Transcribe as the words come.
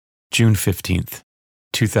June 15th,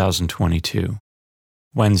 2022,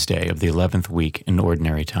 Wednesday of the 11th week in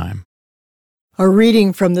Ordinary Time. A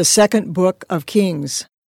reading from the second book of Kings.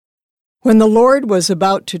 When the Lord was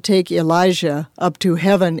about to take Elijah up to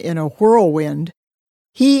heaven in a whirlwind,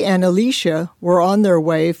 he and Elisha were on their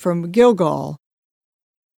way from Gilgal.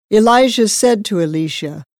 Elijah said to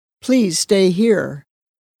Elisha, "Please stay here.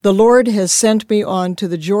 The Lord has sent me on to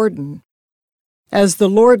the Jordan. As the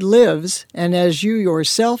Lord lives, and as you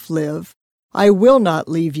yourself live, I will not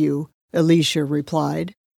leave you," Elisha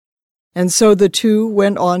replied. And so the two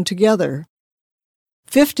went on together.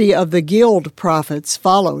 50 of the guild prophets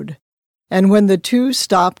followed, and when the two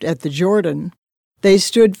stopped at the Jordan, they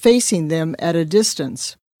stood facing them at a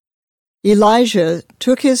distance. Elijah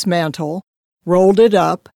took his mantle, rolled it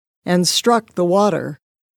up, and struck the water,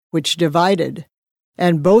 which divided,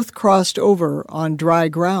 and both crossed over on dry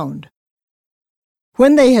ground.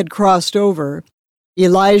 When they had crossed over,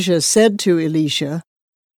 Elijah said to Elisha,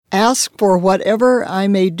 "Ask for whatever I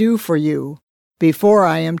may do for you before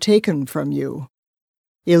I am taken from you."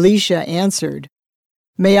 Elisha answered,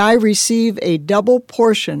 "May I receive a double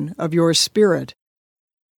portion of your spirit."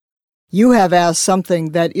 "You have asked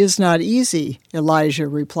something that is not easy," Elijah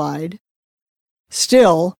replied.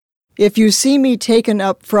 "Still, if you see me taken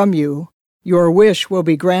up from you, your wish will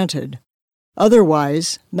be granted.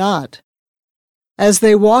 Otherwise, not." As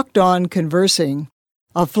they walked on conversing,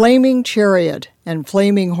 a flaming chariot and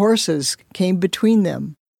flaming horses came between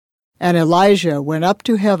them, and Elijah went up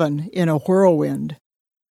to heaven in a whirlwind.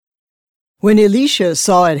 When Elisha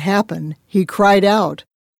saw it happen, he cried out,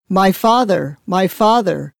 my father,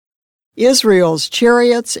 Israel's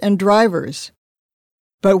chariots and drivers."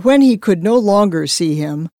 But when he could no longer see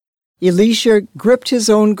him, Elisha gripped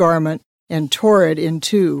his own garment and tore it in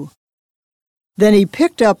two. Then he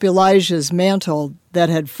picked up Elijah's mantle that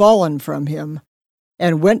had fallen from him,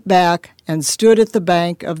 and went back and stood at the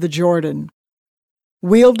bank of the Jordan.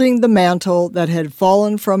 Wielding the mantle that had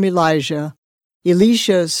fallen from Elijah,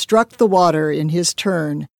 Elisha struck the water in his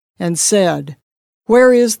turn and said,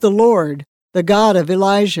 "Where is the Lord, the God of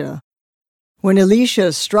Elijah?" When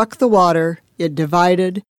Elisha struck the water, it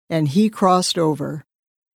divided, and he crossed over.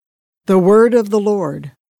 The word of the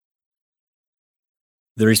Lord.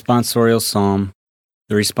 The responsorial psalm.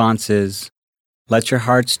 The response is, "Let your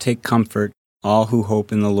hearts take comfort, all who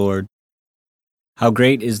hope in the Lord. How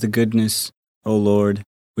great is the goodness, O Lord,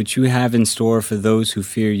 which you have in store for those who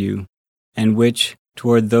fear you, and which,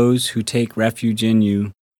 toward those who take refuge in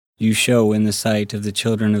you, you show in the sight of the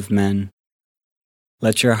children of men.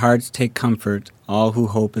 Let your hearts take comfort, all who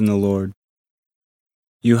hope in the Lord.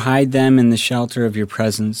 You hide them in the shelter of your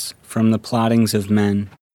presence from the plottings of men.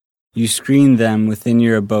 You screen them within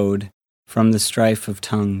your abode from the strife of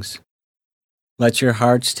tongues. Let your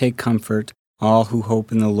hearts take comfort, all who hope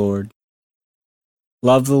in the Lord.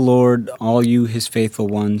 Love the Lord, all you his faithful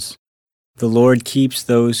ones. The Lord keeps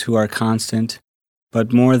those who are constant,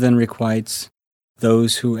 but more than requites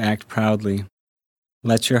those who act proudly.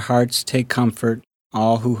 Let your hearts take comfort,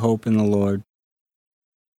 all who hope in the Lord."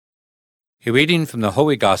 A reading from the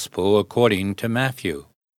Holy Gospel according to Matthew.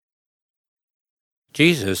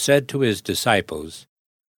 Jesus said to his disciples,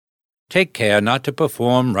 "Take care not to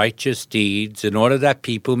perform righteous deeds in order that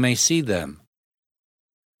people may see them.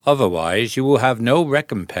 Otherwise you will have no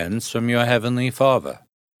recompense from your heavenly Father.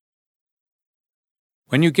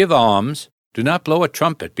 When you give alms, do not blow a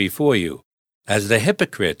trumpet before you, as the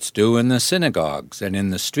hypocrites do in the synagogues and in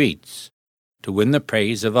the streets, to win the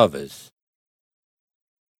praise of others.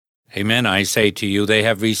 Amen, I say to you, they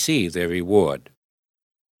have received their reward.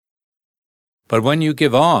 But when you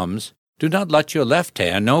give alms, do not let your left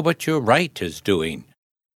hand know what your right is doing,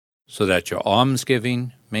 so that your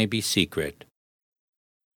almsgiving may be secret.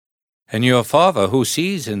 And your Father who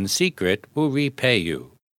sees in secret will repay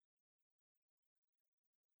you.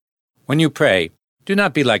 When you pray, do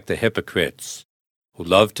not be like the hypocrites, who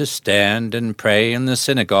love to stand and pray in the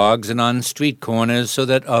synagogues and on street corners so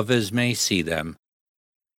that others may see them.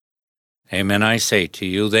 Amen, I say to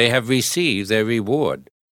you, they have received their reward.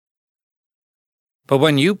 But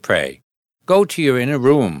when you pray, go to your inner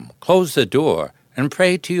room, close the door, and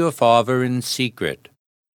pray to your Father in secret.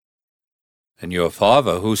 And your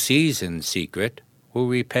Father who sees in secret will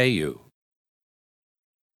repay you.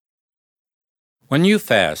 When you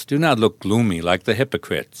fast, do not look gloomy like the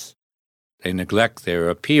hypocrites. They neglect their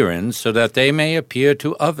appearance so that they may appear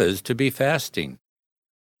to others to be fasting.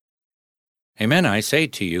 Amen, I say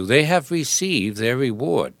to you, they have received their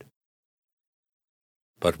reward.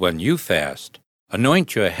 But when you fast,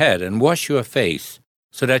 anoint your head and wash your face,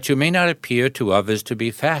 so that you may not appear to others to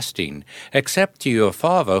be fasting, except to your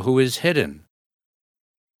Father who is hidden.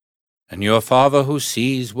 and your Father who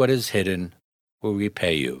sees what is hidden will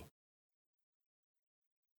repay you.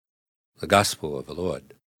 The Gospel of the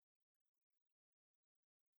Lord.